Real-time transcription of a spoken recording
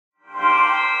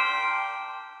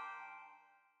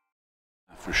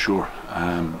For sure.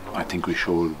 I think we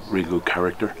showed really good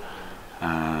character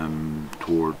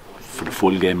for the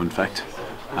full game, in fact.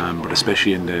 But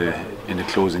especially in the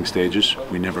closing stages,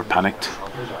 we never panicked.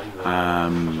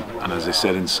 And as I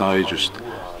said inside, just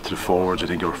to the forwards, I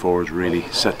think our forwards really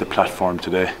set the platform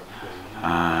today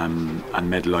and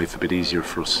made life a bit easier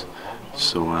for us.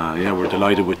 So yeah, we're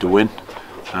delighted with the win.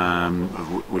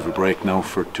 We've a break now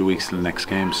for 2 weeks till the next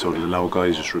game, so to allow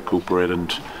guys just recuperate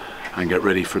and get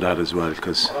ready for that as well,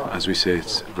 because as we say,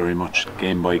 it's very much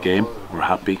game by game. We're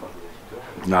happy.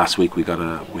 Last week we had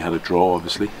a draw,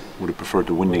 obviously. Would have preferred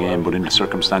to win the game, but in the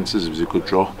circumstances it was a good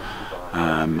draw.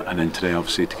 And then today,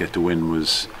 obviously, to get the win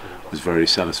was very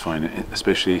satisfying,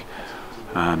 especially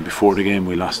before the game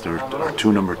we lost our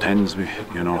two number 10s,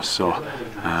 you know, so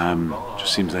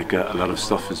just seems like a lot of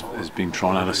stuff is being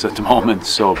thrown at us at the moment.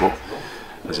 So, but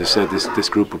as I said, this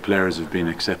group of players have been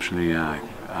exceptionally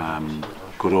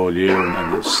good all year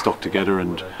and they've stuck together,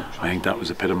 and I think that was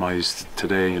epitomised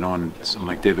today, you know, and someone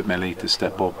like David Melly to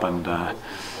step up and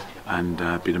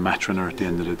be the match winner at the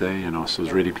end of the day, you know, so it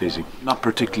was really pleasing. Not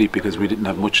particularly because we didn't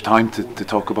have much time to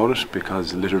talk about it,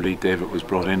 because literally David was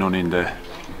brought in only in the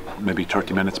maybe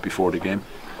 30 minutes before the game,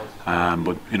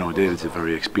 but you know, David's a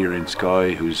very experienced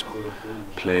guy who's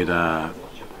played a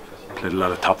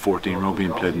lot of top 14 rugby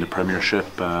and played in the Premiership,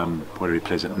 whether he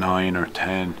plays at 9 or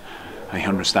 10. He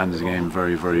understands the game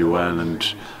very, very well,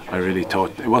 and I really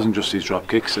thought it wasn't just his drop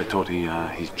kicks. I thought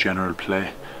his general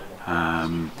play,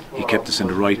 he kept us in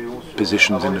the right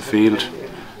positions in the field,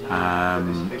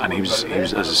 and he was,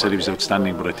 as I said, he was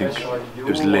outstanding. But I think it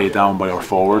was laid down by our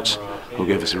forwards, who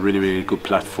gave us a really, really good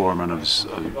platform, and I was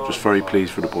just very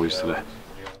pleased for the boys today.